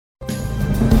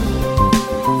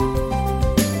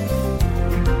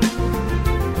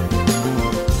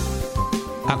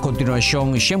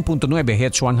continuación 100.9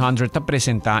 Hits 100 te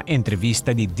presenta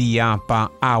Entrevista di Dia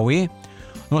pa AWE.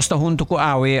 Nós está junto com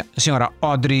a AWE, a senhora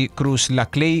Audrey Croes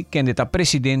Lacle, que é a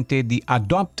presidente de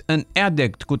Adopt and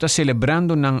Addict, que está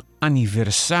celebrando um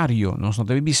aniversário. Nós não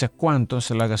sabemos quanto,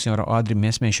 se a senhora Audrey me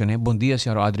mencionou. Bom dia,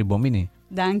 senhora Audrey, bom dia.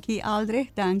 Danke,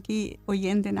 Aldrich, danke,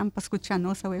 oyente, não para escutar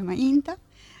nossa ainda.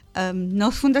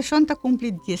 Nossa fundação está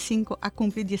cumprindo 15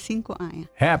 anos.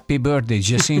 Happy birthday,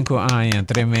 15 anos,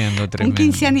 tremendo.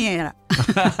 Quinceañera.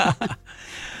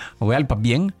 Well, pa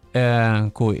bien,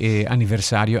 com o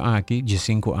aniversário aqui,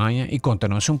 15 anos, e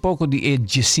conta-nos pouco de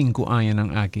 15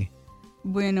 anos aqui.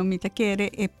 Bueno, me quero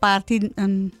é parte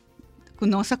com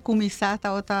nossa comissão,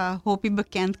 tá hopi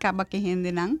bekend kaba que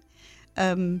rende não.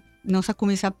 Nossa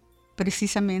comissão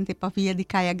precisamente para via de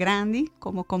Caia Grande,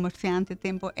 como comerciante,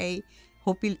 tempo é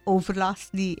hopi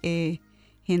overlast de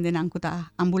rende não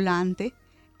kuta ambulante,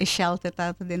 e shelter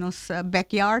de nossa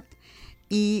backyard.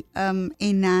 E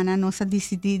nana nós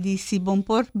decidimos se bom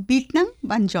por bitnang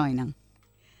ban joinang.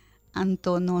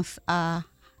 Então nós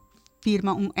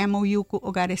firma MOU com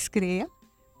o Gares Crea,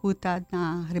 que está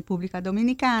na República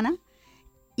Dominicana,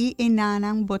 e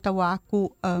nana botawa com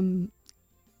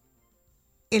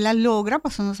ela logra,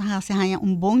 para nós fazer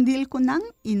bom deal com nang,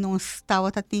 e nós estava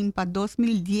para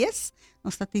 2010,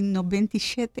 nós temos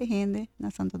 97 gente na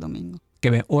Santo Domingo.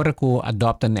 Que bem, ora que o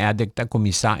Adopt and Addict a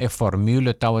começar a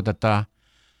formula estava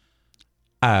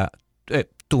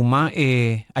toma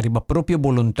arriba própria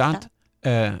vontade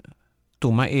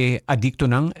toma adicto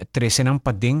não trezenang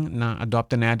pading na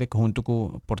Adopt and Addict junto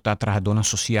com portar trabajadora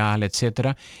social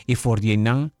etc e for die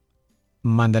nang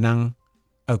mandanang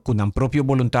com a própria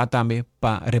vontade também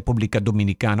para República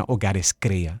Dominicana o Gares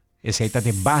Crea. Essa é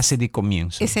a base de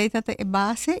começo. Essa é a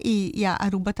base e a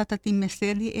Aruba tem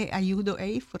mestre e ajuda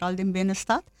aí foral de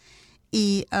bem-estar.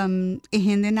 E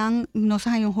gente nós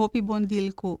temos hobby bom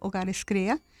deal com o Gares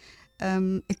Crea.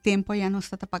 O tempo já nós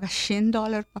está paga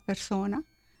 $100 para persona,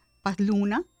 para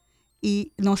luna,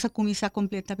 e nossa comissão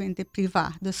completamente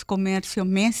privada. Dos comércio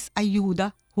mês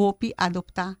ajuda hobby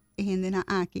adoptar gente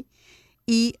aqui.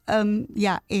 E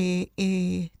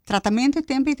tratamento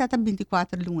tempo está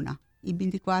 24 luna. E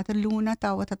 24 luna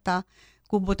tá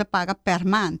que bota paga per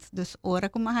month. Dus ora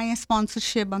como há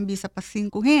sponsorship ambisa para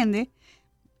 5 gente,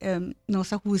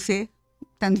 nossa usa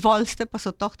tan volste para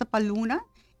sua torta para luna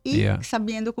e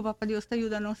sabendo que o Papa Deus te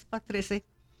ajuda nós para trazer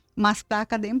mais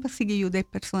placa dentro para seguir ajudar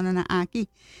pessoas aqui.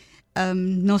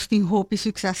 Nós temos hope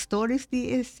success stories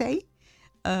de essay.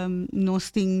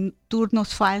 Nós temos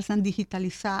turnos files a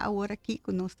digitalizar agora aqui,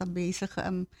 que nós estamos bezig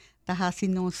tá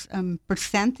fazendo nos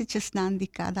percentages de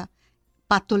cada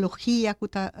patologia que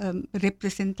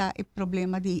representa o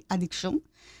problema de adicção.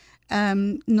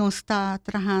 Nós está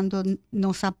trabalhando,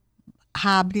 nós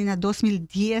abrimos na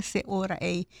 2010 ora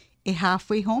é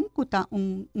halfway home, que está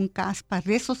caso para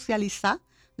ressocializar.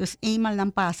 Dus eenmaal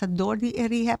dan passa door die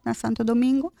rehab na Santo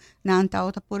Domingo, na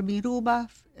outra por Biruba,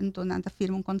 então na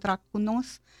firma contrato com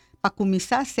nós para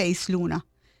começar 6 luna.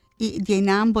 E die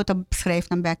naam bota schrijft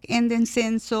dan back-end in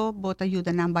censo, bota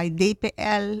ajuda dan bij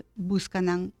DPL, busca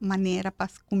dan maneira para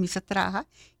começar a trabalhar.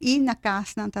 E na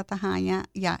casa nan tatahanya,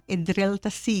 drill ta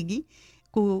sigi,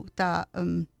 ku ta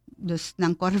dus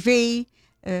nan corvei,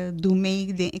 do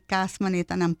meio de casa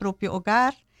maneta nan próprio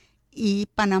hogar, e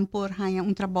panampor hanya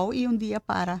trabalho e dia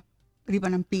para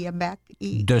ribanampiya back.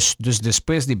 Dus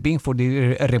depois de bem for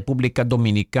de República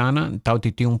Dominicana,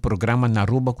 tem programa na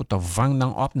Aruba que vang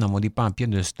nang op na modi papia,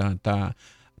 dus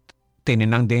tem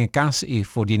nang de casa e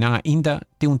for de nang ainda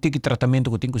tem tipo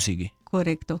tratamento que tem que seguir.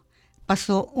 Correcto.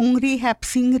 Passou rehab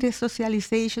sem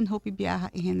resocialization, hopi biaha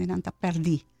e gente não tá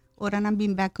perdi. Ora não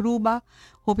bem back Aruba,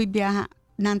 hopi biaha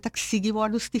não tá seguir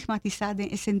word stigmatizado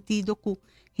em sentido que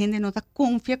gente não tá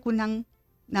confia que não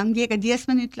chega 10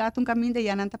 minutos lá um caminho e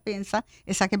já não tá pensa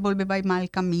essa que volve vai mal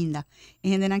caminho. E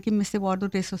gente não que me se word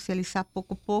resocializar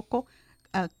pouco a pouco,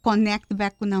 connect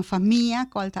back com a família,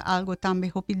 qual tá algo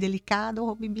também hopi delicado,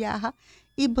 hopi biaha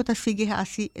e bota seguir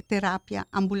assim terapia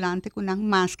ambulante com não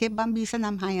mas que bambisa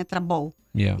não hanya trabalho.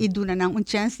 E duna não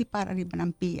chance para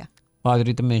ribanampiya.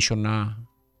 Audrey te menciona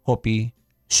hopi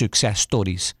success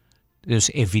stories.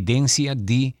 Dus evidencia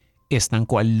de están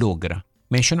cual logra.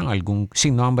 Menciona algum,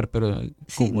 sem nome, pero...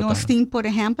 Sim, nós temos, por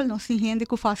exemplo, nós temos gente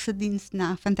que faz dienst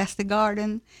na Fantastic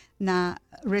Garden, na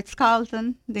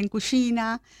Ritz-Carlton, na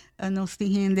cozinha, nós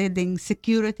temos gente de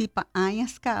security para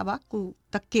anos caba,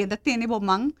 que queda tem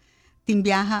bomang, tem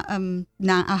viaja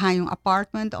na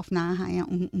apartment, ou na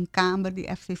câmara de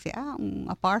FCCA,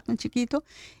 apartment chiquito,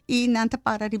 e nanta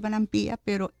para ribanampiya,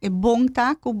 pero é bom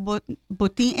tá, que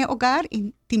botin é hogar,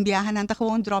 e tem viaja nanta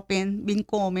gewoon drop-in, bem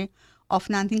come, of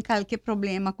não tem qualquer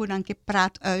problema com não que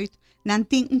praat uit, não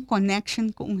tem connection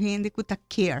com gente que tá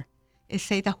care.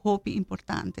 Esse é o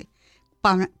importante.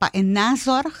 Para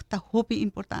nazorg, tá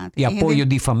importante. E apoio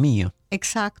de família.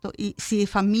 Exato. E se a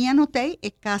família não tem, é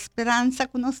que a esperança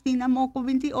que nós temos no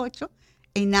 28,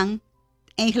 e não,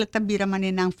 eigenlijk tabira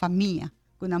maneira não família,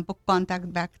 que não pode contact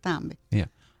back também. Yeah.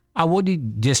 Aonde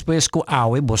depois que a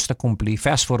bosta cumprir,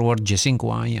 fast forward de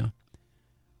 5 anos,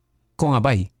 com a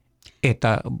bai,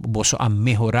 eta bosta a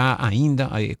melhorar ainda,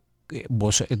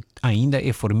 bosta ainda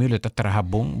é formula tá trabalhar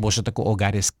bom, bosta tá com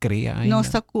hogares crea ainda. Nós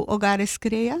tá com hogares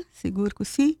crea, seguro que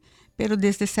sim, pero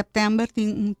desde setembro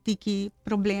tem tiki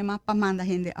problema para mandar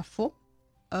gente a fo.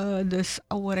 Dus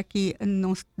agora que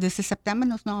nós desde setembro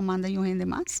nós não manda gente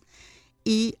mais.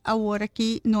 E agora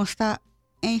que nós tá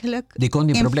eigenlijk de qual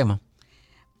problema?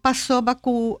 Passou ba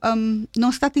ku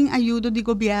nós tá tem ajuda do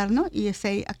governo e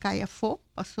esse a caia fo,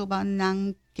 passou ba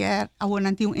não quer agora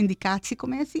não tem indicação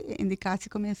como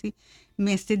esse,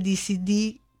 mas de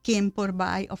decidir quem por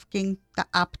bai of quem tá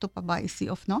apto para bai se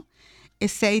of não.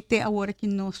 Esse te agora que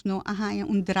nós não arranha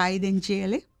drive de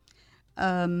gele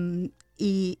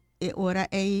e agora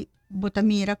é bota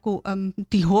mira ku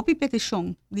ti hopi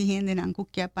petition di gente não ku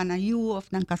quer para you of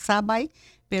não kasabay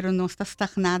pero nós está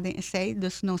stagnado em esse,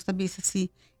 dus nós está bisa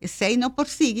se esse não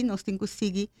persigue, nós tem que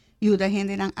seguir ajuda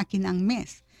gente não aqui não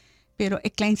mês. Pero a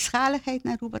kleinschaligheid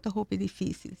na Aruba tá hopi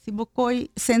difícil. Se bocoi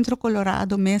Centro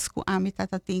Colorado mês ku ami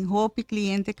tata tem hopi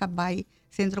cliente ka bay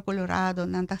Centro Colorado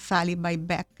nanta sali bay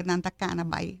back nanta kana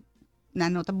bay na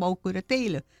nota bau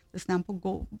curatela. Dus não pode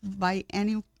go by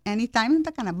anytime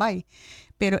nanta kana bay.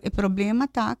 Pero o problema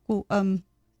tá ku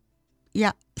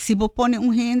se você põe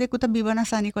gente que está vivendo na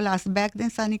San Nicolás, back in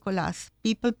San Nicolás,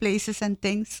 people, places and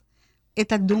things,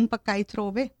 está dum para cair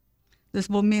trove.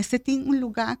 Então, você tem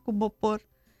lugar que você pode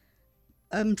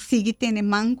seguir tendo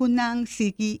manco nang,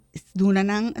 seguir duna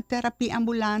nang terapia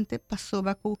ambulante, passou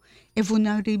para que a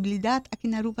vulnerabilidade aqui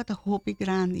na Aruba está hopi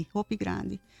grande.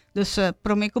 Então,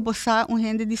 prometo que você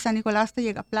gente de San Nicolás está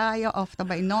chega à praia, ou está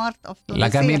by norte, ou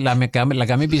la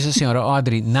kami bisa senhora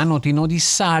Audrey, nanotino di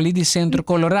sali di Centro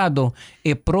Colorado,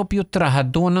 e proprio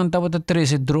trajador não estava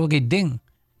 13 droga den.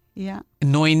 Yeah.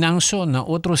 No inang so na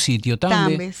outro sítio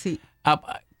também. Também, sim.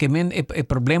 Que men é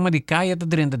problema de caia da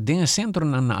dentro do centro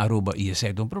na Aruba e esse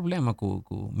é um problema que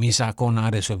misa com a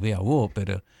resolver a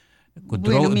pero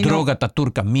droga tá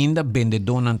turca minda,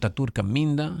 vendedor não tá turca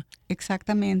minda.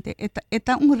 Exatamente. É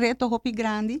reto hopi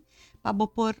grande para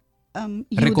por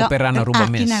recuperar na Aruba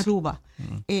mesmo. Na Aruba.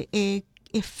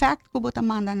 E fact que você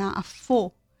manda na a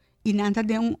fo e não tá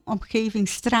de omgeving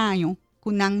estranho,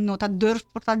 que não tá durf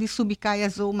portar de subir caia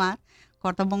zomaar.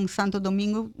 Corta bom Santo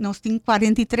Domingo, nós temos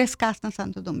 43 casas na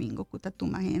Santo Domingo, que está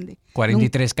toma gente.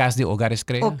 43 casas de hogares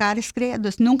crea? Hogares crea,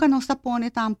 então nunca nos põe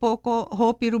tampouco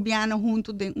hopi rubiano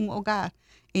junto de hogar.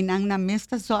 E não na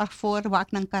mesma zorg for,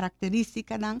 wat na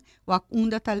característica não, wat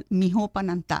onda tal mi hopa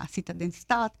não tá. Se está dentro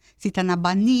estado, se está na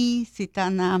Bani, se está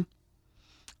na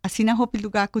assim na hopi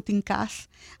lugar que tem casa.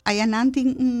 Aí não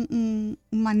tem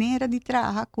maneira de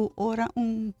trabalhar que ora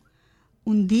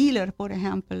dealer, por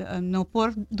exemplo, não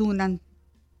por donar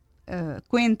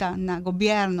cuenta na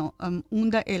governo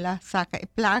onde ela saca a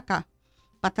placa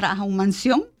para trabalhar uma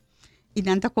mansão e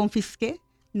não confisque,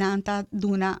 não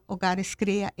dona hogares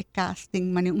crea e casa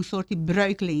tem sorte de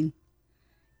bruikleen.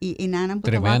 E não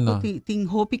tem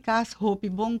hopi casa, hopi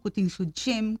bom, que tem su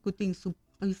gym, que tem su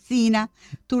piscina,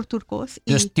 turcos.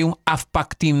 Dus tem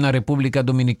afpak team na República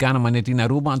Dominicana, mas na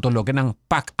Aruba, então logo nang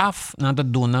pack af nada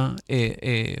dona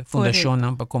fundação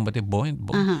nang para combater bom,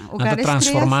 nada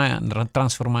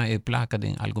transformar a placa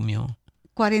de algo melhor.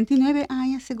 49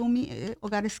 anos segundo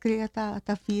hogares crea tá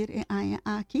vir anos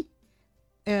aqui.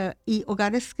 E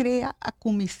hogares crea a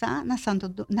começar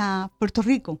na Puerto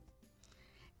Rico.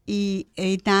 E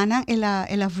daarna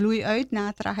ela vloei uit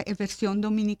naar a versão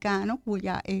dominicana,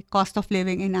 cuja cost of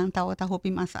living em Antao está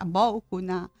hopi mais abaixo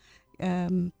na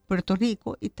Puerto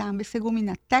Rico e também segundo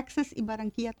na Texas e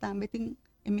Barranquilla também tem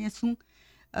mesmo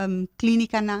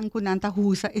clínica nan que nanta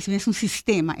usa esse mesmo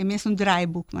sistema, é mesmo dry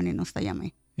book, mas não está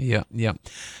chamando. Ja.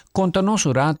 Conta-nos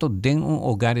o rato de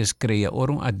hogares crea,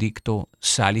 or adicto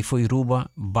sali foi ruba,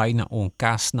 vai na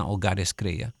casa na hogares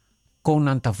crea. Com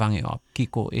nanta vangue op,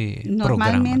 kiko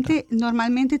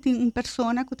normalmente tem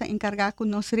persona que está encarregada com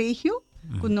nosso regio,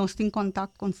 que nós tem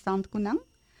contato constante com nang.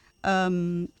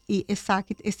 E essa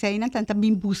aí nanta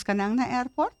bem busca nang na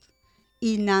airport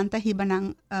e nanta hiba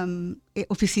nang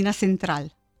oficina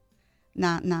central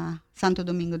na Santo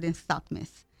Domingo de Estado mes.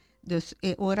 Dus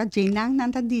ora jenang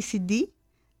nanta decidi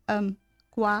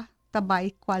qua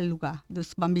tabay qual lugar.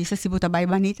 Dus bambisa si butabay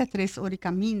banita 3 horas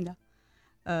caminda.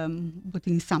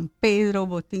 botin San Pedro,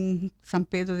 botin San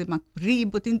Pedro de Macuri,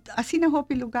 botin assim na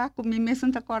hopi lugar, como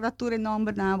mesmo tá acorda tudo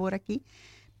nome na agora aqui,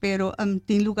 pero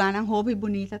tem lugar na hopi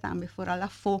bonita também, fora lá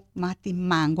fo, mati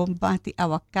mango, mati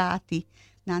aguacate,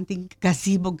 nanti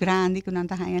gazebo grande, que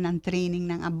nanta haya nan training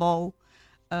ng abaw.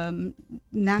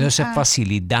 Dus é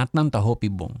facilidade não tá hopi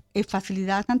bom. É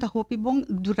facilidade não tá hopi bom.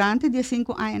 Durante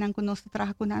 5 anos que nós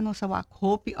trabalhamos com nós awak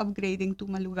hopi upgrading tu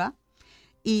lugar.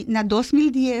 E na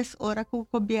 2010, ora que o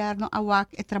governo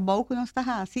awak e trabalho que nós está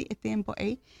fazendo, é tempo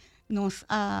aí, nós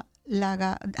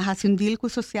laga fazem deal com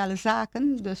social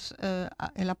zaken, dus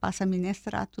ela passa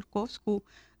ministra turcos que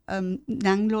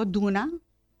nanglo duna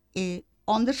e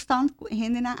onderstand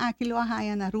hindi na akilo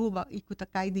haya na ruba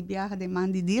ikutakay di biyahe de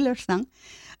man di dealers nang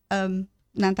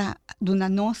nanta duna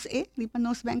nos lipa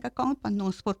nos bank account pa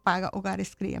nos por paga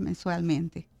hogares cria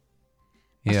mensualmente.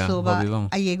 So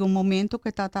aí chega momento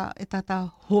que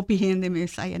tata hopi gente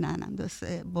mes ayanana. Dus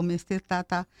bomeste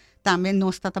tata também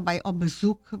nós tata vai op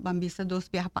bezoek, bambisa dos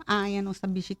viaja pa aya, nós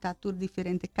tata visita tur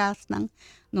diferente casas nang,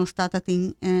 nós tata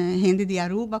tem gente de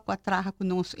Aruba que trabalha com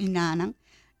nós inanang,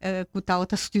 que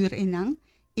tata stuur inang,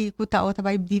 e que tata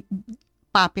vai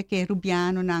papel que é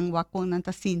rubiano nang wakon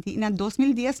nanta sinti. Na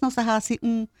 2010 nós hasi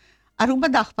Aruba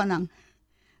dag pa nang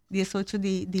 18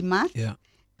 de março. Yeah.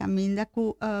 Caminda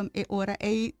ku ora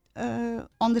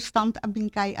onderstand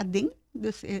abincai ading,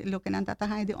 dus lo que nanta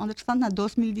tahay de onderstand na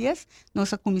 2010 nós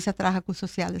começa a trabalhar com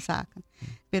sociale zaken.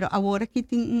 Pero agora que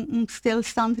tem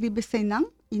stilstand ribe senang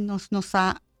e nós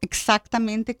sa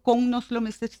exactamente como nós lo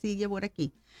mestre sigue por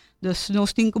aqui. Dus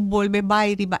nós tem que volver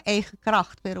bij riba eigen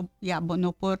kracht, pero ja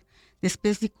bono por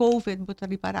depois de COVID bota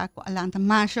reparar ko alanta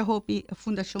marcha hopi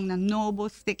Fundacion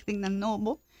Adopt, stichting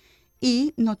Adopt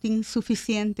e não tem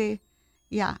suficiente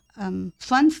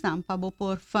funds dan para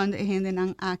por fund e gente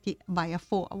nang aqui vai a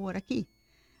fo agora aqui.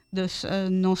 Dus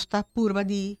nós está purba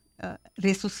de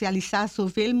resocializar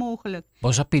zoveel mogelijk.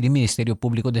 Você pede Ministério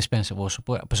Público dispensa, você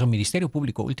o Ministério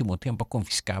Público último tempo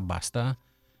confiscar basta.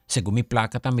 Segundo mi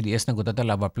placa também diz na gota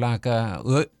lava placa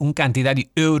quantidade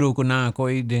de euro que na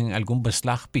coi de algum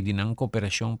beslag pedi na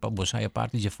cooperação para você a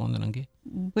parte de fundo nangue.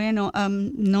 Bueno,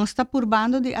 nós está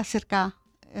purbando de acercar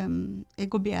o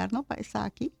governo para estar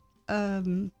aqui.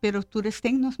 Pero todos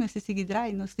têm nós meses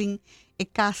seguidrai, nós tem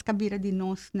casca bira de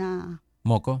nós na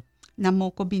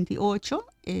Moco 28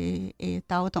 e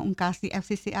tal caso de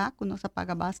FCCA que nós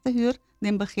paga basta huur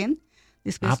no begin.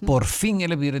 Por fim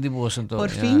ela bira de bolsa então. Por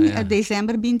fim,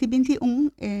 dezembro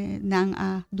 2021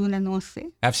 nang duna nós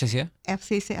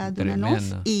FCCA duna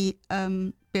nós e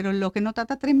pero lo que não tá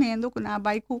tremendo que na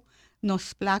vai ku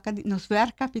nos placa nos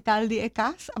ver capital de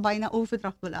casa vai na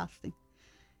overdrachtbelasting.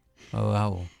 Oh,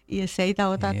 wow. E aceita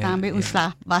outra também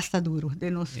slag basta duro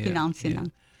de nos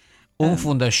financiën.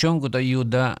 Fundação que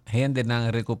ajuda gente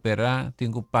a recuperar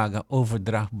tem que pagar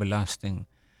overdrachtbelasting.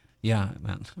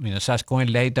 Minus says com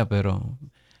leida pero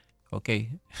okay.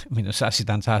 Minus says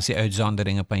dan sa si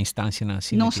uitzonderingen pa instantie na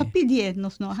sin. Nós pedir,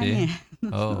 nós não ganhar.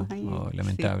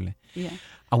 Lamentável.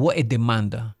 Awa é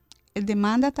demanda.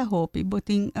 Demanda tá hopi,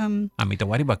 botin mi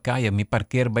tawari bakaya, mi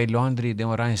parquear by Londres, de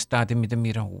oran estate, mi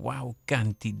mira, wow,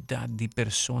 quantidade de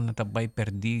persona tabay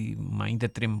perdi, mainda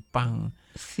trempang.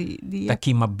 Si, dia.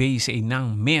 Taki mabase ay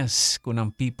nang mes,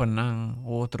 kunang pipa nang,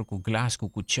 otro ku glass, ku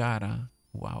kutsara.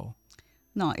 Wow.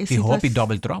 No, ti hopi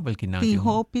double trouble kinang. Ti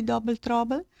hopi double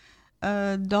trouble.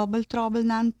 Double trouble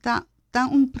nanta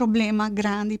problema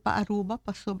grande pa Aruba,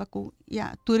 pasoba ku,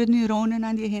 ture neurone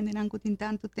nan die hende nang kutin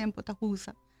tanto tempo ta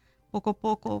husa. Pouco a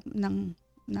pouco ng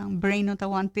brain não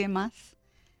tawan temas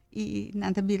e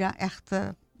nanta bira echt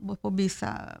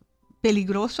bisa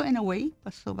peligroso in a way,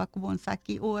 paso ba kubon sa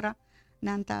ki ora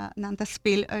nanta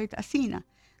speel uit asina.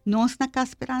 Nós na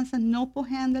esperança não po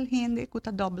handle hende kuta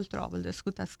double trouble, dus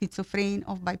kuta schizofreen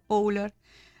of bipolar.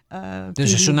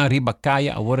 Dus is na riba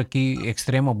kaya agora ki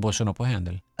extremo boso no po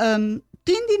handle.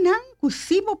 Tindi nang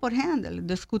kusibo por handle,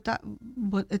 dus kuta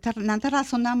nanta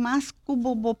razona mas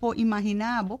kubo po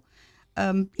imaginabo.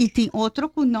 E tem outro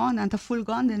que não, nanta full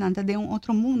gone, nanta de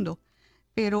outro mundo.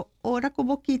 Pero ora que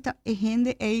boquita e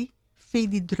gente é feio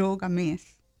de droga mesmo.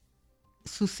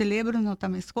 Su cerebro não tá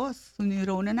mais coisa, su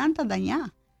neurona não tá danhar.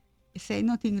 Esse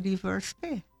não tem reverse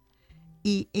pé.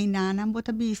 E nana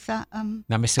bota bisa.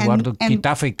 Na me guardo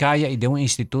kita foi kaya e de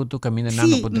instituto caminha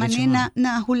nana por direito. Sim, mas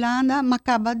na Holanda,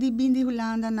 macaba de bim de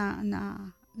Holanda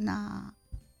na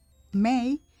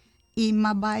Mei. E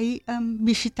mabai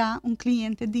visitar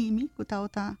cliente de mim que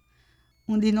tá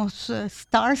de nos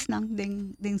stars nang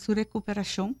den sua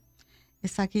recuperação.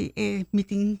 Essa aqui é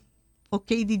meeting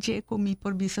DJ com mi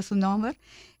por visa su número.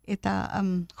 Eta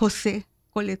José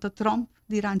Coleto Trump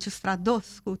de Rancho Estrada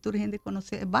 2, que toda gente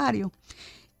conhece o barrio.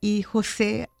 E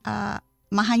José,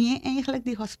 mahanhé eigenlijk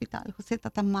de hospital. José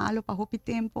está malo para houve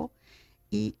tempo.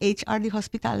 E HR de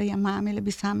hospital chamava ele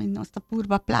bisame nós está por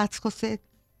plaats José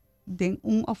de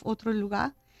of outro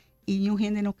lugar. E não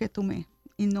gente não quer tomar.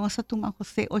 E nós tomamos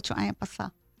José 8 anos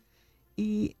passar.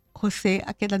 E José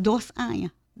queda 2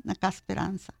 anos na Casa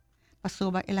Esperança.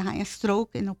 Passou ele tinha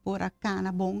stroke e não pôr a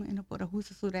cana bom e não pôr a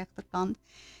russa sur rechterkant.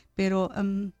 Pero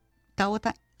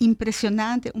tá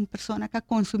impressionante uma pessoa que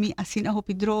consome assim a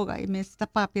hopi droga e mesmo esta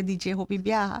papia DJ hopi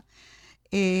viaja.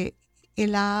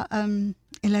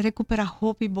 Ela recupera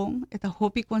hopi bom, está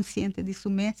hopi consciente de seu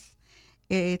mês.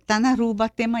 Tá na Aruba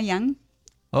tema yang.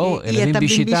 Ela vem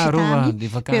visitar Aruba de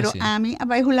vacância. Pero a mim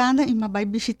vai Holanda e vai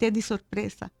visitar de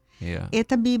surpresa.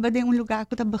 Eta biba de lugar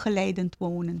que está begeleidend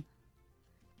wonen.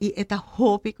 E eta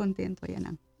hopi contento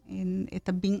yan. En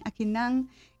eta bing aqui nang,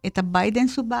 eta baiden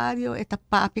su barrio, eta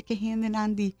papi que gente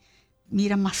nan di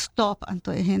mira mas top,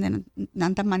 anto gente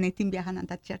nanta manetin viaja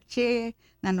nanta cherche,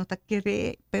 nanota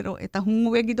querer, pero eta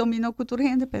hunwegi domino cultura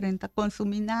gente, pero enta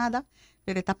consumi nada,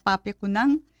 pero eta papi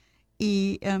kunang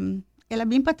e ela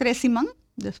bim pa 3 simang,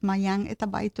 dus mayang eta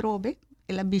bai trobe,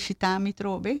 ela visita mi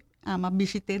trobe, ama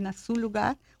visite na su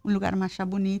lugar, lugar mais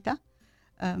bonita,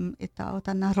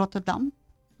 eta na Rotterdam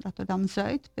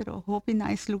Zuid, pero hopi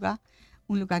nice lugar,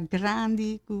 lugar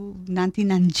grande, nanti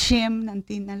nan gym,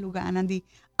 nanti nan lugar nanti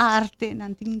arte,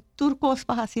 nanti turcos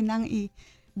pa hasinang i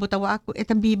botawaku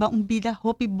eta biba vida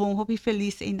hopi bom, hopi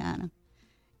feliz inana.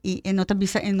 E nota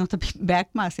back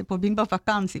mas, po bimba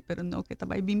vakantie, pero no que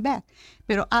tabay bim back.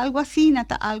 Pero algo assim,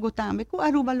 nata algo tambe, ku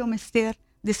Aruba lo mester,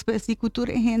 después de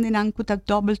cultura en gente nang kuta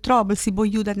double trouble, si bo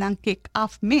juda nang kick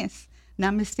af mes,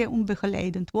 na mester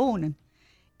begeleidend wonen.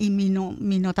 E mi no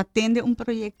atende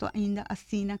projeto ainda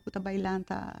assim na kuta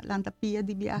bailanta pia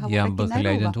de viaja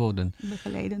begeleidend wonen.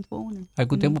 Begeleidend wonen.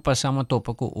 Aku tempo passamos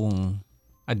topa com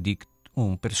addict,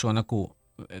 persona que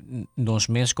nós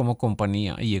mesmos como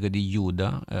companhia chega de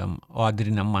ajuda,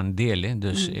 Audrey na mandele,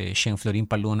 dus Shen Florin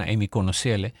Paluna e me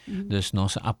conhecele, dus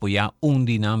nós apoiar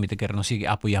dinâmica que nós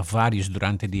apoiar vários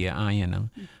durante o dia ano,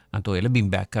 então ela bem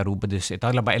back Aruba, dus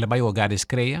ela vai hogares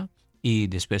creia. E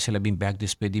depois ela vem back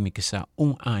depois de me que sa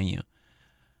ano.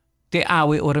 Te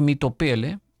awe ora mi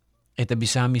topele, eta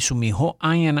bisa mi sumi ho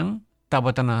ano nang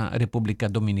tabata na República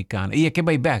Dominicana. E que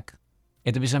vai back.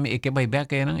 Eta bisa mi que vai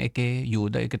back nang que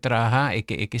yuda, que traha,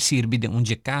 que sirve de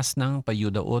jekas nang pa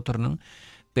yuda outro nang.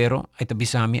 Pero eta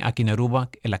bisa mi aqui na Aruba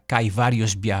ela cai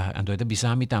vários viajes. Então eta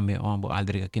bisa mi também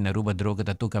Aldrich aqui na Aruba droga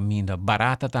tatu caminho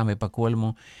barata também pa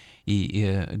colmo.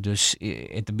 Dus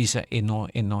het bisa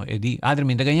di Adrich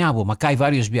me ganhava, mas cai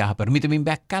vários viajes, pero me também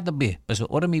back cada vez, mas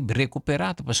ora me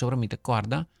recuperar, mas ora me te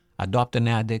acorda, Adopt an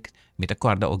Addict, me te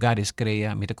acorda Hogares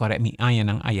Crea, me te acorda mi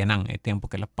ayanang, é tempo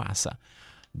que ela passa.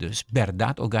 Dus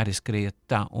verdade, Hogares Crea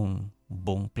tá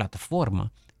bom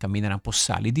plataforma, caminhar por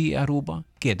sali de Aruba,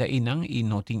 queda inang e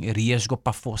não tem risco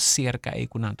para forçar que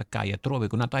com nanta caia trove,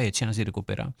 com nanta a chance de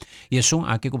recuperar. E isso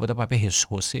aqui que bota papel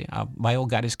José, vai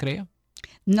Hogares Crea?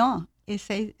 No,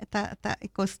 ese está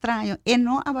estranho. E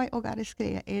não vai Hogares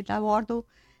Crea. E da bordo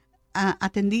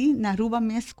atendi na Aruba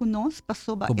mês conosco,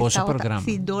 passou o vosso programa.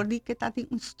 Se Dordi que tá tem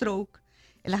stroke,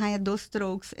 ela tinha 2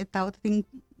 strokes, e tem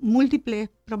múltiplos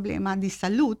problemas de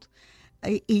saúde.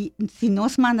 E se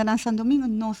nós mandamos a São Domingo,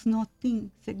 nós não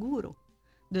temos seguro.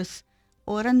 Então,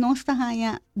 ora nós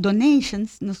temos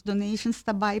donations, nos donations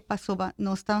também passou,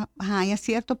 nós temos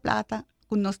certa plata,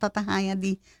 nós temos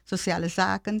de sociale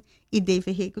zaken e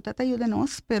DVG que ajuda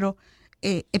nós, pero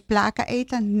placa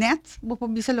eta net, bo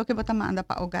bisa lo que bota manda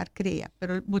para hogar crea,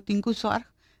 pero botin ku sorg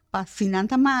pa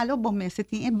sinanta malo, bo mese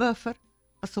tin buffer,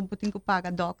 paso botin ku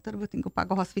paga doctor, botin ku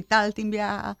paga hospital tin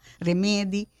bia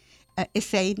remedi.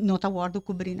 Esse não está guardo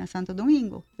cobrir na Santo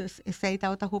Domingo. Esse está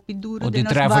hopi duro. O de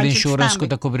travel insurance que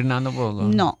está cobrindo pouco?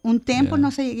 Não, tempo não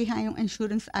sei que há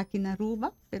insurance aqui na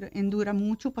Aruba, pero endura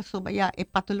muito, passou já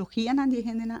patologia na de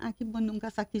gente aqui, bom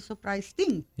nunca aqui surprise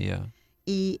thing.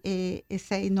 E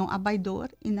esse não abaidor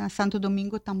e na Santo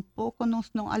Domingo tampouco nós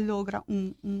não logra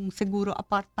seguro a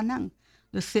parte para não.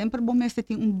 Então sempre bom mas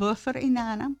tem buffer em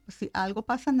nana, se algo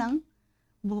passa não,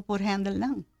 vou por handle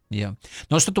não.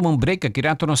 Nós estamos break aqui,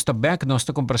 nós estamos back, nós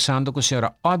estamos conversando com a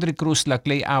senhora Audrey Croes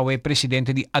Lacle,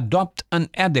 presidente de Adopt an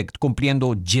Addict,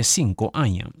 cumprindo 15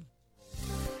 anos.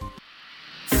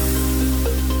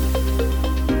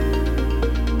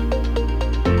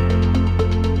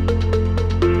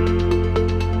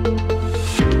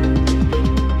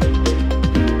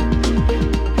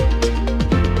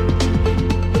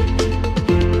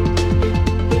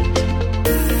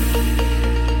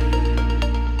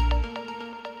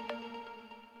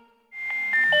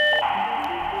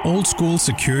 Old school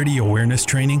security awareness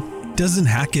training doesn't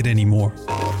hack it anymore.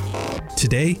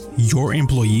 Today, your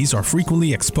employees are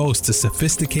frequently exposed to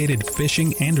sophisticated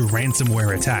phishing and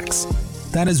ransomware attacks.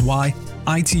 That is why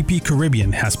ITP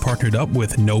Caribbean has partnered up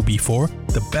with KnowBe4,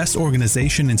 the best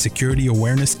organization in security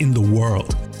awareness in the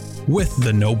world. With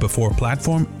the KnowBe4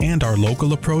 platform and our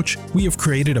local approach, we have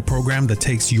created a program that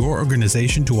takes your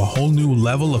organization to a whole new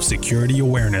level of security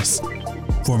awareness.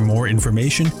 For more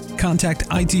information, contact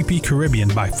ITP Caribbean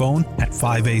by phone at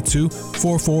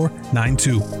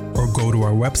 582-4492 or go to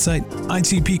our website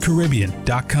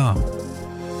itpcaribbean.com.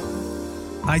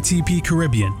 ITP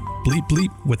Caribbean, bleep bleep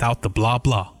without the blah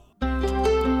blah.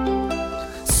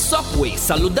 Subway,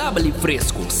 saudável e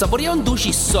fresco. Saboreia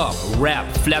sushi sub, wrap,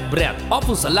 flatbread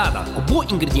ou salada com bom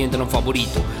ingrediente no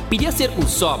favorito. Pedia ser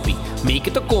sub, make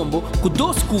it a combo com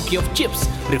 2 cookies of chips,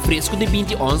 refresco de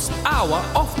 20 ons, água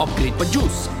ou upgrade para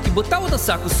juice. E botar o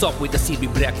saco Subway da servir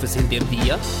breakfast inteiro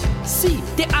dia? Sim,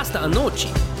 até hasta a noite.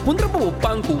 Pondra para o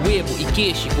pão com huevo e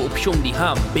queijo com opção de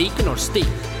ham, bacon ou steak.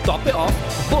 Top it off,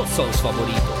 both sauce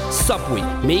favorito. Subway,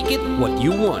 make it what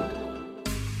you want.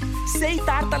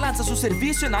 Aceitar lança seu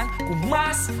serviço com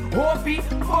mais hobby,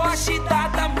 hoje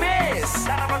data mês.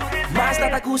 Mas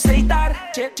data com aceitar,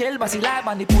 chel vacilar,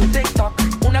 mani por TikTok.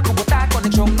 Uma com botar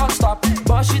conexão non-stop,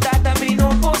 hoje data me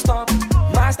não vou stop.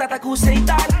 Mas data com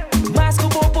aceitar, mas com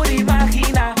vou por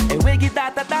imaginar. É wegi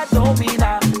data tá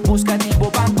domina, busca de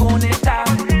boban conectar.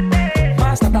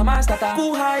 Mas data,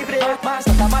 com hybrid, mas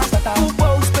data, com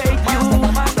postpaid,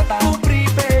 mas data, com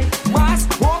prepaid. Mas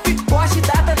hobby, hoje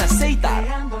data na aceitar.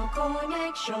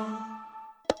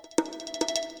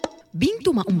 Bing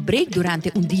toma break durante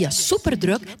dia super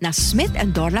druk na Smith &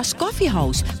 Dorla's Coffee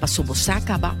House para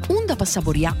sobosacaba onda para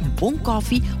saborear bom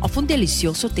coffee ou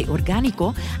delicioso té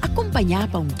orgânico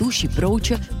acompanhado por sushi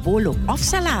broche, bolo ou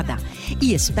salada.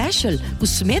 E special, o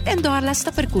Smith & Dorla's está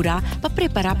percurar para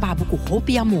preparar para com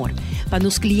hopi amor. Para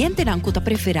nos clientes que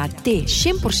preferem té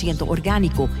 100%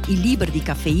 orgânico e livre de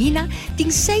cafeína, tem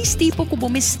 6 tipos como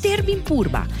mester bem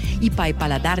purba. E para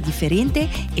paladar diferente,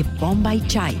 é Bombay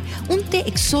Chai, té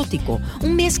exótico,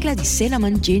 mescla de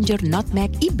cinnamon, ginger,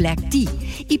 nutmeg e black tea.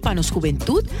 E para nos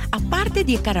juventude, aparte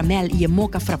de caramel e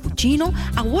mocha frappuccino,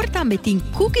 agora também tem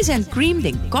cookies and cream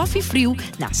de coffee frio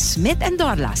na Smith &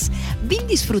 Dorla's. Bem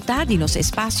desfrutar de nosso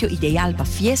espaço ideal para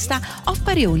fiesta ou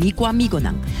para reunir com amigos.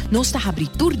 Nós está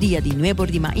abrindo dia de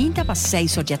 9 de manhã para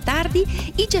 6 da tarde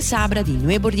e de sábado de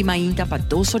 9 de manhã para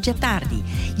 2 da tarde.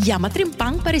 Llama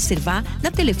Trempang para reservar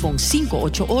na telefone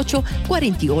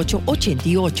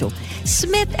 588-4888.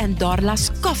 Smith & Dorla's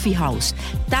Coffee House.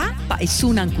 Tá para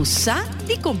isunang kusa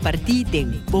de compartir de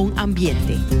bom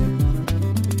ambiente.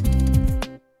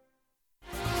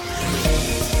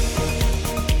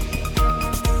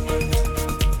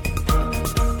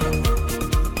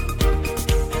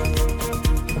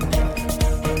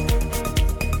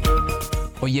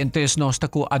 Oyentes, nós está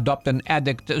com Adopt and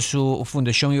Addict, sua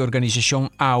fundação e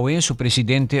organização AOE, seu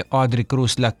presidente Audrey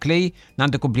Croes Lacle, não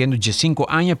está cumprindo 5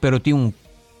 anos, pero tem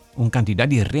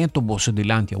quantidade de reto bosso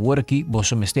delante. Agora aqui,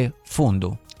 bosso me está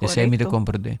fundo. Esse me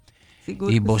compreende.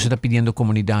 E bosso está pedindo à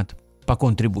comunidade para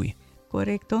contribuir.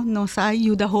 Correto. Nos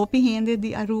ajuda a gente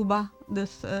de Aruba, de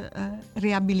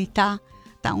reabilitar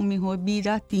uma melhor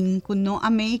vida. Tem que não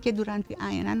amei que durante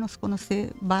anos nós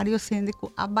conhecemos vários gente que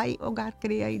abai hogar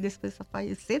cria e depois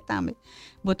falecer também.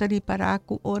 Botaria para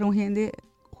que ora gente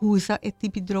usa esse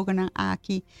tipo de droga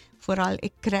aqui. Vooral é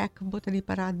crack, botaria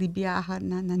para de viajar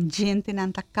na gente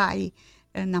não tá cai,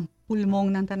 na pulmão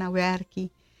não tá na werk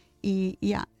e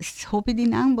hope de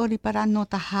não bori para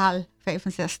nota hal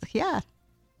 65 jaar,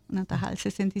 nota hal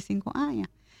 65 anos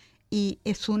e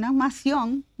é uma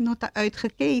mação nota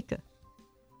uitgekeken.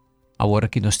 Agora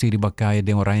que nós tiramos a caia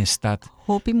de Orange Stad,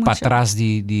 para trás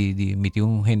de meter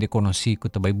gente conhecido que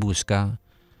também busca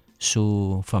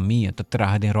sua família, tá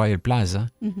atrás de Royal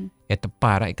Plaza, e tá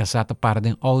para, e casata para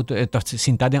de auto, e tá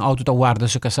sentado em auto, tá guarda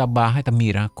sua casa barra, e tá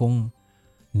mira com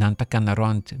nanta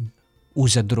canarante,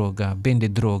 usa droga, vende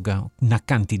droga, na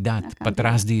quantidade, para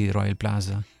trás de Royal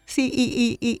Plaza. Sim,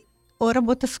 e ora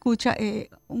bota escuta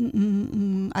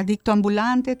adicto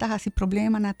ambulante, tá esse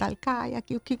problema na tal caia,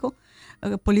 aqui o kiko,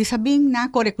 polícia bem na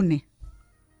corre com ele,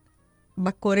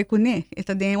 ba corre com ele,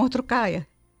 está dentro outro caia.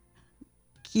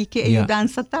 Que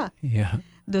ajudança tá.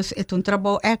 Então é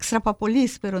trabalho extra para a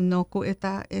polícia, mas não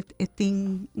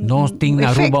tem nós tem na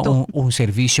Aruba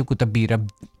serviço que tabira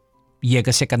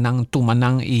chega se kanang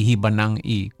tumanang e hibanang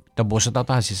e tabosa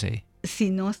tá assim. Se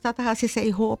nós tá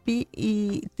assim hopi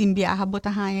e tem viaja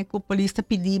botahanha que a polícia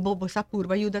pediu bosa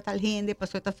curva ajuda tal gente para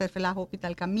só tá fazer hopi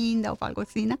tal caminho ou algo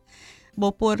assim,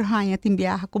 bo por hanha tem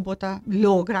viaja que bota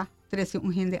logra trazer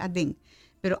gente adem.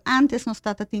 Pero antes nós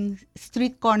tem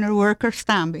street corner workers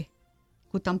também.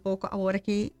 Que tampouco agora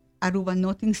que Aruba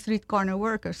não tem street corner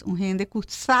workers. Gente que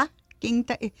sabe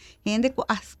gente que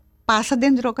passa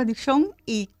dentro da drogadicção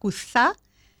e que sabe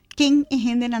quem é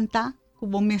gente não está que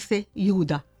bom me se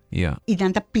ajuda. E não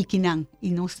está piquinando.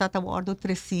 E nós está agora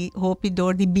treci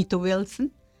hopidor de Bito Wilson.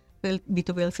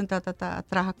 Bito Wilson está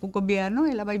trabalhando com o governo.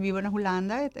 Ela vai viver na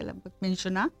Holanda. Ela vai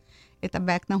mencionar. Está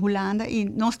back na Holanda. E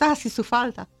nós está assim sua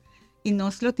falta. E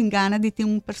nós temos ganas de ter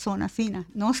uma pessoa assim.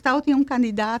 Nós temos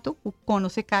candidato que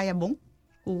conhece Caia bom,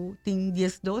 que tem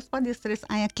 12 para 13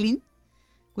 anos clean,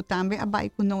 que também vai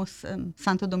com nós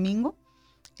Santo Domingo.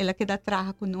 Ela que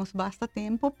trabalha com nós bastante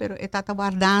tempo, mas está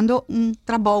aguardando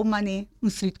trabalho,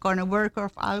 street corner worker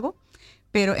ou algo,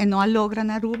 mas não logra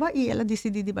na Aruba e ela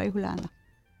decidiu de ir para Holanda.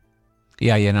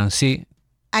 E aí, Nancy?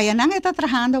 A Yanang está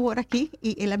trabalhando agora aqui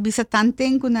e ela bisa tanto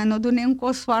que não dá um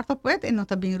costo suarto pois e não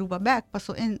está bem ruba back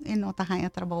passou e não está ganhando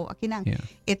trabalho aqui não.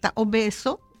 Está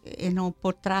obeso e não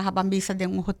pode trabalhar bisa de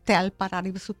hotel para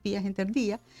arriba subir a gente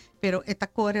dia, pero está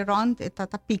corre rond,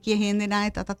 está pique gente não,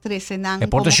 está trece não. É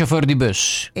porta chauffeur de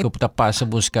bus que está passa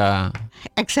buscar.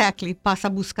 Exactly, passa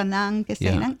buscar não que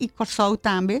sei não e corso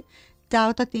também.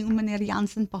 Tauta tem uma maneira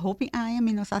Jansen para hopi aia,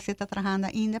 mas não sei se está trabalhando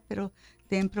ainda, pero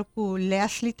tempo que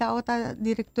Leslie Tauta,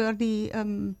 diretor de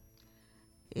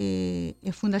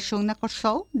Fundacion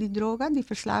Adopt, de droga, de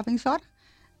verslavingszorg,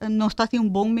 nós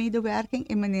temos bom medewerking,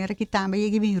 em maneira que também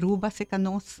ele vem ruba, se que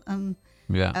nós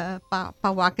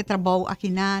para que trabalho aqui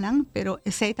não, pero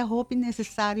esse é hopi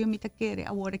necessário me querer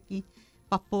agora aqui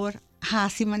para pôr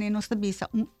hasi maneira nós bisa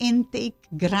intake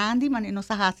grande, maneira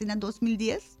nós hasi na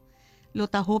 2010.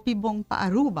 Lota hopi bom para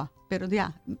Aruba, pero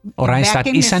ya. Ora está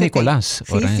em San Nicolás.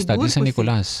 Ora está em San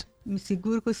Nicolás. Me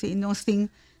seguro que sim. Nós tem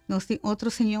outra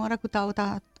senhora que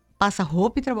passa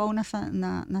hopi trabalho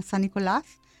na San Nicolás,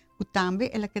 que também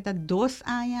ela queda 2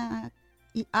 anos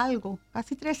e algo,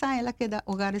 quase 3 anos ela queda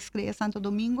Hogares Crea Santo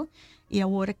Domingo e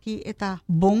agora que está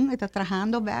bom, está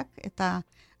trabalhando back, está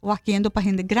workando para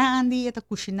gente grande, está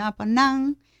cozinhando para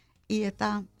não. E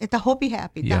está hopi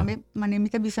happy. Também,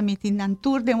 maneira bisa meeting nan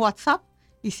tour de WhatsApp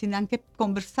e se não quer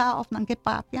conversar ou não quer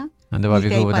papia. Anda vai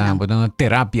ver uma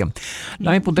terapia.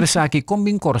 Lá em poder aqui como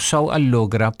bem corsau a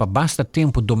logra para basta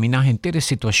tempo dominar inteira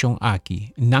situação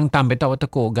aqui. Não também tá outra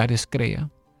coisa Hogares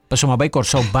Crea. Paso mabay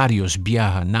corsau vários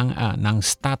viaja nang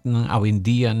stat nang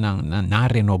awendia nang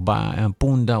renova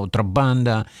punda outra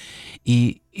banda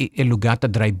e el lugar ta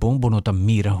dry bombo no ta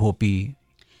mira hopi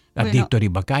Addicto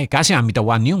ribakay kasi amita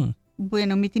wan yung.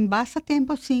 Bueno, mitin basta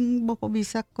tempo sin bopo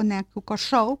bisa connect ko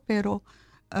show pero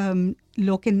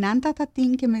lo que nanta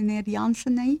tating que mener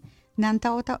Jansen ay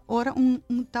nanta ora un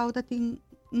tao tating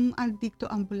un adicto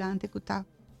ambulante que ta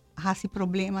hasi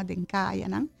problema den kaya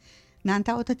nang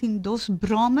nanta tating 2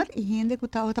 bromer e gente que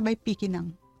ta bay piki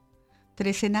nang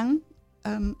 13 nang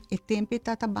e tempo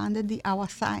tata banda di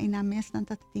awasa ina mes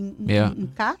nanta tating un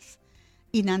kas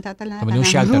e nanta talaga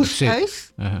nang rust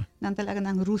uit nanta talaga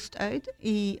nang rust uit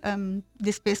e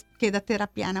después queda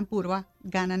terapia na purwa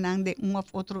gana nang de un of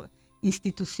outro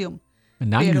instituição.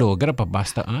 Não logra para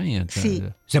basta anos.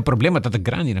 Sim. Esse problema tá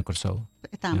grande na Corsol.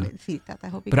 Também, sim, tá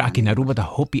hopi. Pero aqui na Aruba tá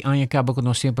hopi anos acaba com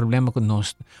nós sem problema com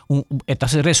nós. Tá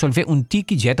se resolver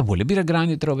tiki já tá vole vira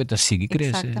grande trove tá sigue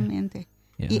cresce. Exatamente.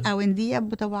 E hoje em dia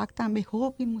botawak também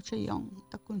hopi muito young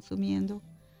tá consumindo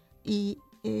e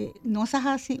nós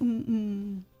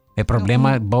assim é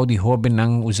problema bau de hobby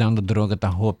não usando droga tá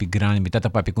hopi grande me tá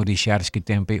papi com Richard que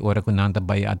tempo ora com nanta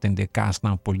vai atender caso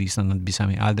na polícia não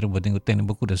bisame aldre botem tem um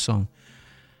coração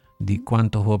de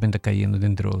quanto hobby tá caindo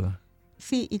dentro droga.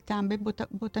 Sim, e também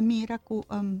bota mira que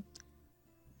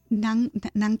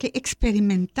não que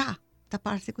experimentar tá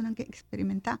parece que não que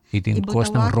experimentar e tem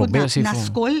costa roubar se na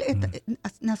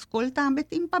escola também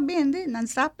tem para vender não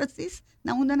sabe precis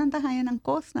na onda não tá ganhando não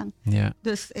costa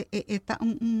então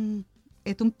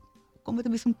é como tu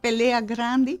diz pelea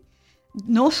grande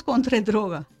nós contra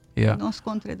droga nós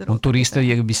contra droga turista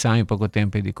chega bisame pouco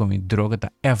tempo de como droga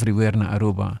tá everywhere na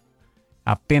Aruba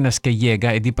apenas que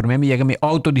chega e de primeiro chega me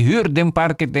auto de huur den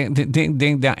parque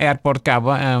den airport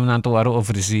cava não tô aro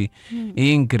ofereci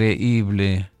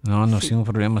incrível nós temos um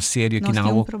problema sério aqui na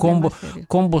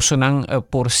como você não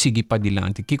por seguir para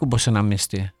adiante que você não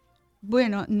meste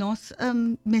bueno nós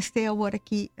meste agora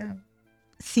aqui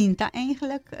sinta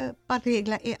eigenlijk para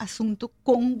regla e assunto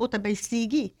com bota bij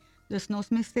sigi. Dus nós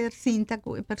mister sinta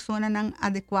que a pessoa não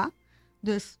adequa.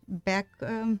 Dus back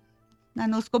na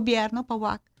nos governo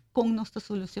para com nós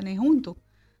solucionar junto.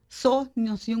 Só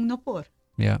nós yung no por.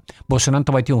 Yeah. Você não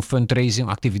vai ter fundraising,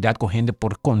 atividade com gente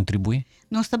por contribuir?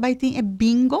 Nós também temos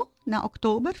bingo na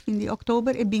outubro, fim de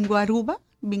outubro, e bingo Aruba.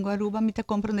 Bingo Aruba, me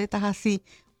compreende assim,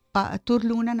 para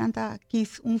turluna, nanta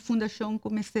quis fundação com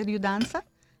Mistério Dança,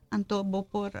 então vou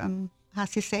por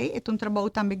assim sei, é trabalho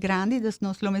também grande, então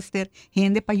nós vamos ter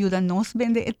gente para ajudar nós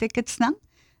vender tickets não.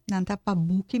 Nanta pa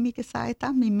buki mi que sai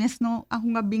tá, mi mesmo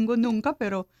arruma bingo nunca,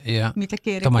 pero mi te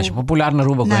quere. Mas popular na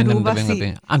Aruba, na Aruba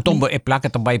sim. Então é placa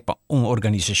também para uma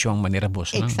organização maneira boa,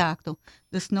 não? Exato.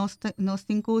 Então nós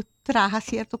temos que trabalhar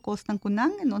certo costa com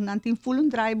nang, nós não temos full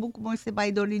drive como se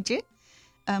vai dormir.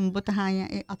 Bota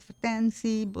hanha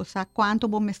advertência, bota quanto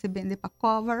bom me se vende para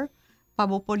cover, para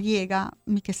bo por chegar,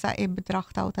 mi que sai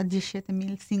bedrag tá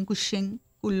 17.500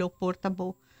 o porta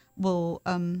bo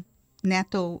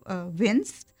neto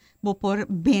winst. Bo por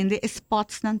vende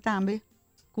spots nan também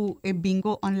ku e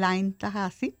bingo online ta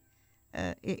hasi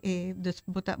dus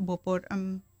bo por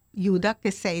ajuda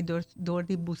que sei door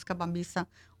die busca bambisa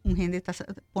gente ta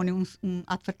pone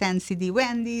advertência de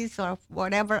Wendy's or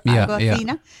whatever algo assim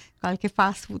qualquer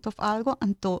fast food of algo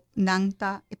anto nang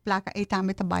ta e placa e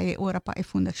também ta baie ora pa e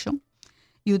fundação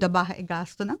ajuda barra e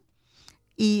gasto na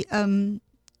e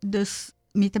dus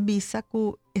mita bisa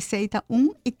ku e sei ta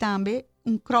e também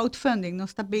crowdfunding.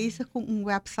 Nós estamos bezig com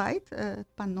website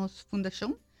para nossa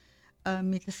fundação.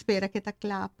 Me espera que está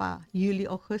claro para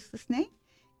julho, agosto, né?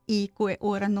 E que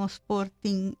agora nós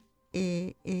portem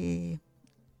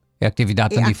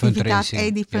atividade de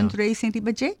fundraising. De fundraising de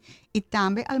budget. E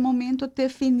também, ao momento de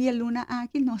fim de luna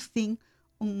aqui, nós temos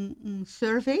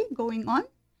survey going on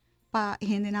para a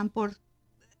gente não por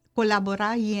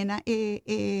colaborar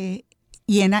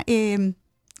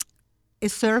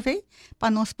survey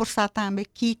para nós postar também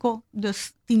Kiko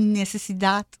tem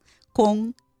necessidade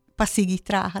para seguir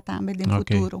trabalhar também no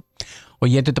futuro.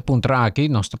 Oye, te puntra aqui,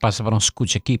 nós te passa para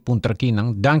escuta aqui, puntra aqui,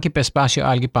 não? Danke per espaço,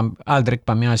 Aldrich,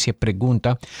 para mim, se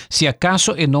pergunta, se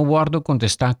acaso eu não guardo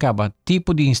contestar cada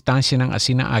tipo de instância não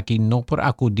assina aqui, não por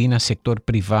acudir no setor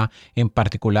privado, em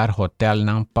particular hotel,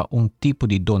 não, para tipo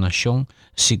de donação,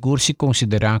 seguro se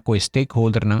considerar que o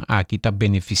stakeholder não aqui está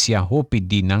beneficiar o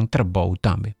pedir não trabalho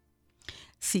também.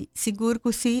 Sim, seguro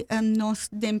que sim. Nós,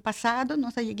 no passado,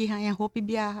 nós chegamos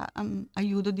a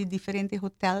ajuda de diferentes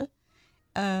hotéis.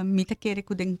 Me quer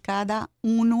que em cada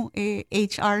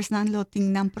HRs não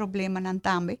tem problema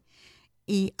também.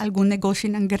 E algum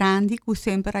negócio grande que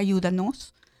sempre ajuda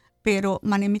nós. Pero,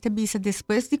 mas me bisa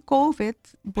depois de COVID,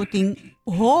 botin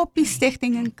hopi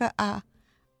stichting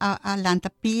a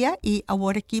lantapia e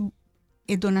agora que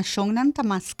a donação não está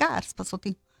mais cara,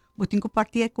 porque botin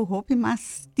compartilhar com hopi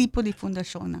mais tipo de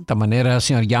fundação. Da maneira,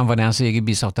 senhor Jan Vanessa, eu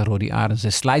bisa o terrori aras,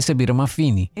 slice bira ma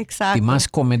fini. Exato. De mais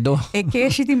comedor. É que é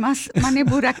de mais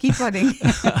manebura aqui podem.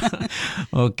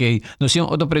 Ok. Nós temos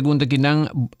outra pergunta que não,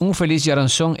 feliz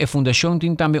geração, a fundação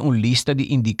tem também uma lista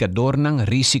de indicadores,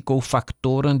 risco,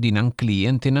 factores de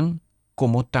cliente,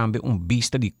 como também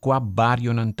vista de qual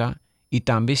barrio está, e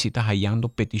também se está hallando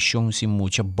petição se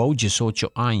muita boa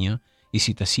 18 anos, e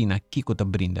se está sina Kiko está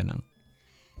brinda.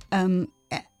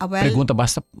 Pergunta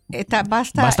basta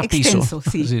extenso,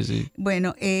 piso. sí. Sí.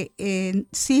 Bueno,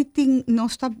 sí,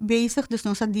 nós está bezig, dus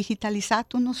nós está digitalizar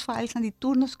todos os files de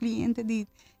todos os clientes de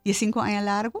 5 anos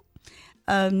largo.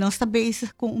 Nós está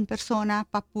bezig com uma pessoa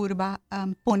para purba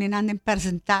poner em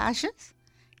percentagens,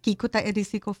 que é o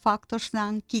risco factors,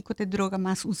 que é droga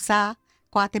mais usar,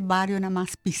 qual é barrio na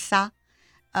mais pisar.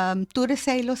 Tudo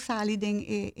isso sali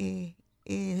den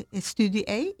studie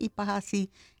e para assim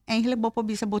eigenlijk bopo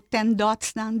bisa bo 10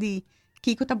 dots dan die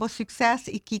kiko ta bo succes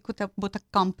e kiko ta bota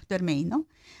kamp daarmee, no?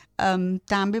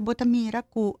 Tambe bota mira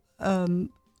ku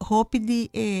hopi di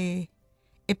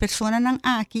persona nang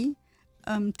aki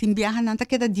timbiahan nanta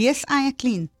keda 10 anos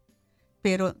clean,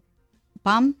 pero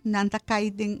pam nanta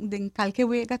cai den calque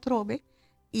wega trobe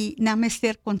e na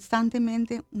mester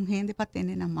constantemente gente para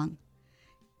tener na mão.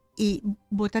 E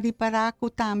bota reparar ku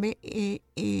tambe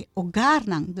hogar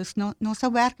nang, dus no sa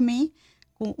werk mee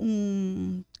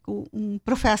com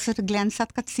professor Glenn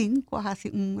Satkatsin, com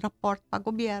rapport para o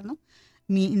governo,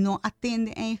 me não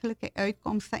atende eigenlijk a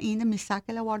uitkomsten ainda, me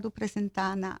saca ela guardo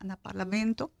apresentar na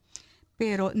parlamento,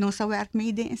 pero nossa werk me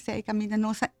ide sei que a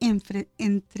nossa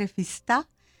entrevista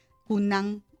com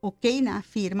na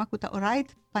firma, que tá alright,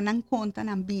 para não conta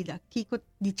na vida, kiko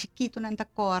de chiquito não tá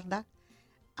corda,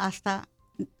 hasta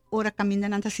ora caminha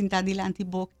não tá sentado dilante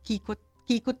bo,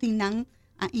 kiko tem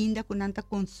ainda que não tá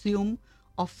consumo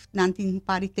of nanti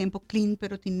pari tempo clean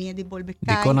pero ti mia di bolbe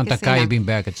kai. Di ko nanta kai bin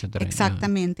back etc.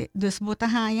 Exactamente. Dus bota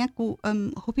haya ku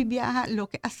hopi biaha lo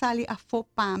que asali a fo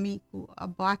pami ku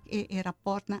abak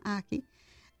rapport na aki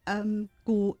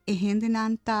ku gente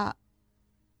nanta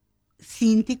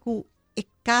sinti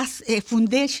que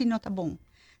fundação não tá bom.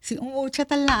 Se outra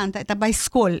talanta, está bij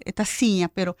school, está sim,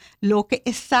 pero lo que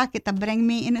essa que está brengt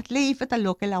mee in het leven, está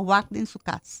lo que la wacht in sua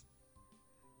casa.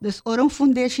 Dus ora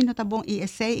fundação não tá bom e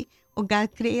esse o gal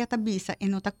cria tá bisa e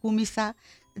não tá começar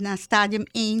na stadium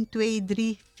 1, 2,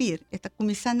 3, 4. Está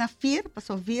começar na 4,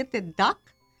 passou vir te dak,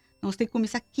 nós tem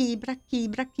começar quebra,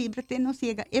 te nós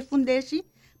chega e fundação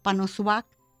para nós wacht,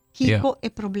 kiko e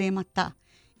problema tá.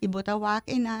 E botar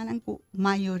wacht em nanan ku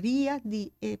maioria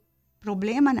de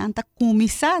problema não está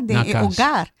começar de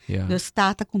hogar. Dus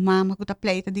tata com mama que tá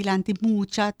pleita dilante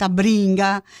mucha, tá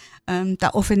brinca, tá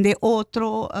ofender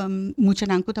outro, mucha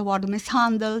não que tá word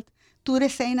mishandled. Tudo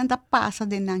isso não tá passa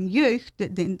de na jeugd,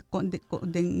 de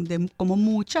como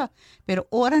mucha, pero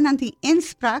ora não tem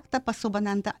inspraak tá passou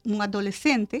bananta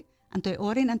adolescente, então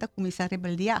ora não tá começar a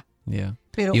rebeldear.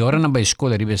 Pero, e ora na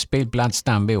escola ribe speelplaats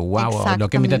também, lo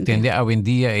que me atende hoje em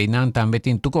dia e não também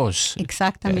tem tukos.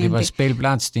 Exatamente. Ribe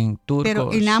speelplaats tem turcos.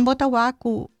 Pero e não bota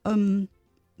waku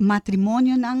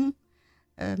matrimônio não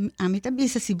a mim também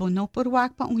se bonou por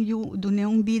wak pa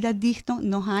do vida dito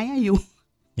não há eu.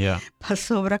 Pa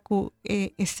sobra ku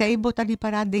sei botar de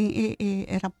parar de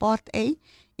rapport e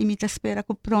me espera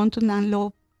ku pronto não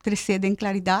lo trecede em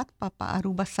claridade pa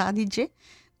aruba sadije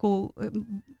ku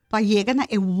para chegar na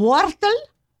wortel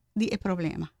de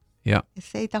problema.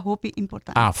 Esse é o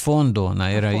importante. A fundo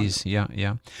na era isso,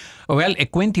 Well, e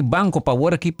quanti banco para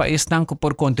agora aqui para estanco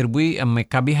por contribuir a me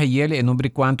cabe a ele e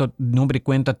número conta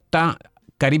tá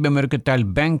Caribe Mercantile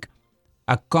Bank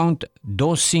account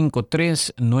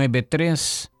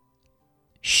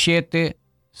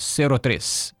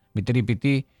 253-93-703. Me te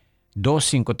repetir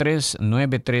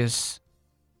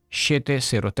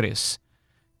 253-93-703.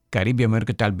 Caribe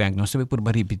Mercantile Bank. Não sei por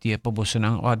repetir para você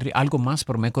não, Audrey, algo mais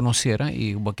para me conhecer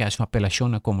e o que é uma apelação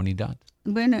na comunidade.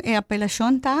 Bueno, a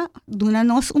apelação tá duna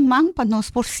nós humano para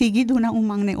nós por seguir duna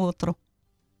humano ne outro.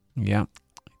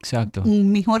 Exato.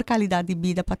 Melhor qualidade de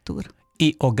vida para tudo.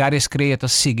 E hogares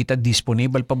criados seguir tá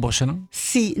disponível para você não?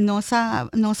 Sim, nós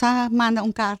manda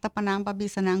carta para nós para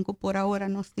bisa não por agora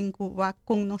nós temos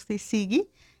com nós seguir,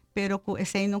 pero com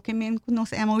esse não que mesmo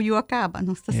nós MOU acaba,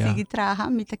 nós tá seguir traja,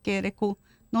 me tá querer com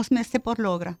nós mestre por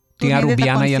logra. Tem a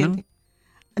rubiana aí não?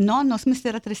 Não, nós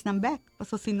mestre atrás não back,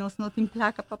 porque se nós não tem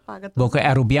placa para pagar. Porque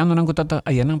a rubiana não tá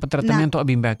aí não para tratamento a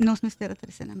bem back. Nós mestre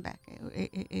atrás não back.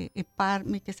 E par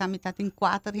me que sabe tá tem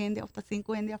 4 gente ou tá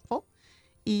 5 gente a fo.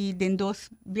 E den dos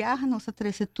viaja nós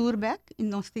atrás tour back e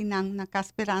nós tem na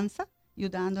Esperança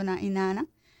ajudando na inana.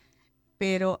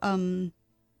 Pero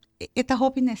é tá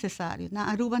hopi necessário. Na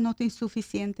Aruba não tem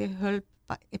suficiente help.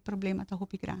 É problema tá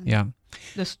hopi grande.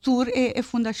 Dus tour e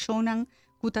fundação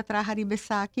que tá trabalhando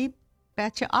besaki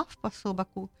patch off passou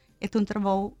baku. É um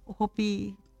trabalho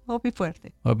hopi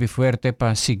forte. Hopi forte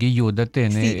para seguir ajuda né.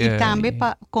 Sim, e também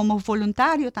como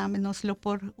voluntário também nós lo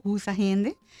por usa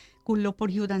gente, que lo por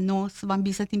ajuda nós, vamos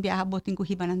bisa tem viajar botin com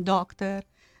hiban doctor.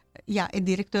 E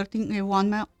diretor tem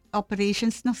one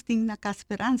operations nós tem na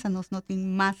Esperança, nós não tem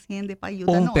mais gente para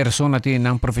ajudar nós. Pessoa tem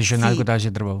não profissional que está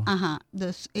a trabalhar.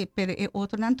 Dus pero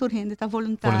outro não tur gente está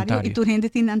voluntário e tur gente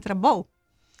tem não trabalho.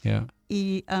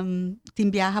 E tem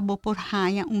viaja por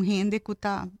raia gente que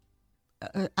está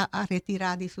a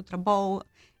retirar de seu trabalho,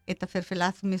 está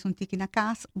ferfelado mesmo tiki na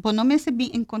casa. Bom, não me se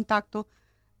bem em contato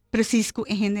preciso com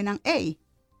gente não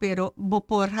pero vou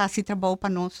por esse trabalho para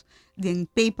nós de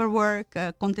paperwork,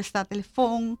 contestar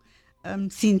telefone.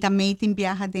 Sim, também tem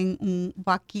viaja de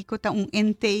vaquico,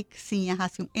 intake, sim,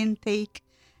 intake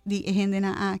de gente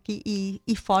aqui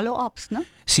e follow-ups, não?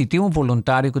 Se tem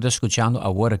voluntário que está escutando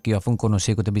agora que eu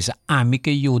conheço que diz a mim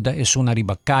que ajuda é uma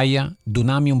ribacaia,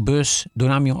 donami bus,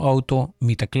 donami auto,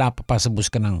 mita clap passa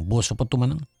buscar nang bolsa para tomar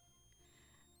nang.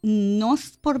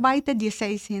 Nós por baita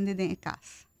 16 gente de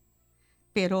casa,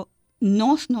 pero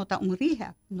nós não tá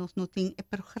rehab, nós não tem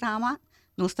programa.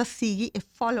 Nós está seguindo e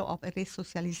follow-up e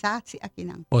ressocialização aqui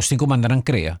não. Os tem que mandar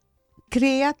CREA?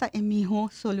 CREA é a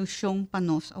melhor solução para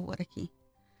nós agora aqui.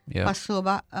 Passou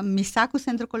me saco o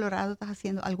Centro Colorado está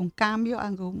fazendo algum cambio,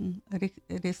 algum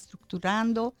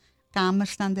reestruturando,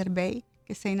 câmaras estão bem,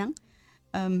 que sei não.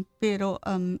 Pero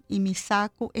e me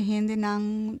saco e gente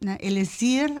não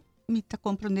eleger, me está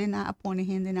compreendendo a pôr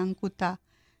gente não que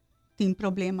tem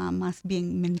problema mais bem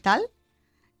mental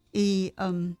e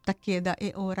tá queda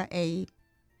e hora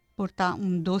portar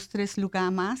 2, 3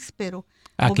 lugares mais, pero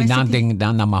aqui na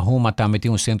Mahoma também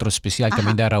tem centro especial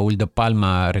também da Raul de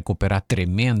Palma recuperar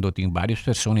tremendo, tem várias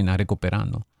pessoas na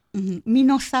recuperando. Mi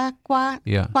não sabe qual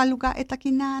lugar é aqui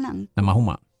na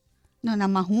Mahoma. Não, na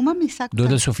Mahoma me sabe.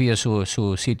 Duda Sofia su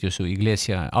sítio, su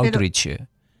igreja Aldrich.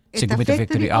 Segumi ta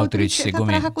Factory Outreach,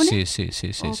 segumi. Sì.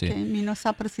 Sì. Mi non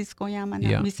sa precis come chiama.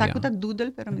 Yeah, Mi sa yeah. che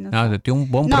doodle, però mi non No, sa. tem un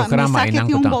buon programa mi sa in che è un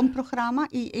Ankuta. buon programma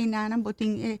e nana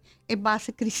boting e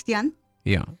base cristian.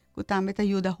 Yeah. Que também te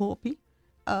ajuda hopi.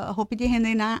 Hopi de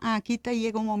gente na aqui tá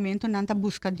chega um momento não tá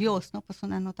busca Deus, não passou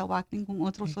não tá working com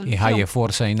outra solução. E high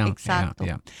força in Exacto.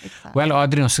 Yeah. Exacto. Well,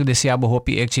 Audrey, nos deseamos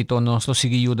hopi éxito, nos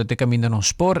sigue ayuda te camino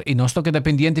nos por y nos toque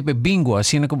pendiente pe bingo,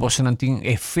 así que vos nanting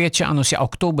fecha anuncia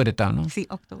octubre ta, no? Sí,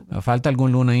 octubre. Falta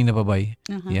algún luna ainda pa bay.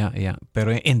 Ajá. Yeah.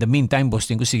 Pero in the meantime, vos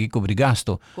tengo sigue cobrir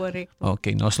gasto. Correcto.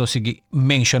 Ok, nos lo sigue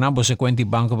mencionamos se cuenta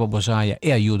banco pa vos haya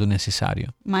e ayuda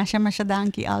necesario. Masha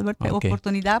danki Albert pe Okay.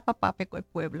 oportunidad pa pape co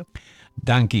pueblo.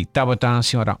 Danke, tabata,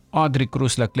 senhora Audrey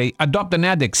Croes Lacle, Adopt an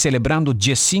Addict, celebrando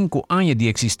 15 anos de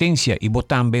existência e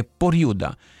botambe por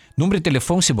ajuda. Número de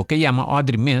telefone, se você chama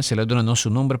Audrey mesmo, se ela dona nosso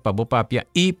número para a papia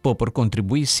e por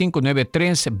contribuir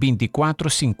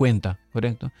 593-2450,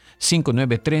 correto?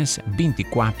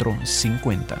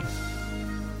 593-2450.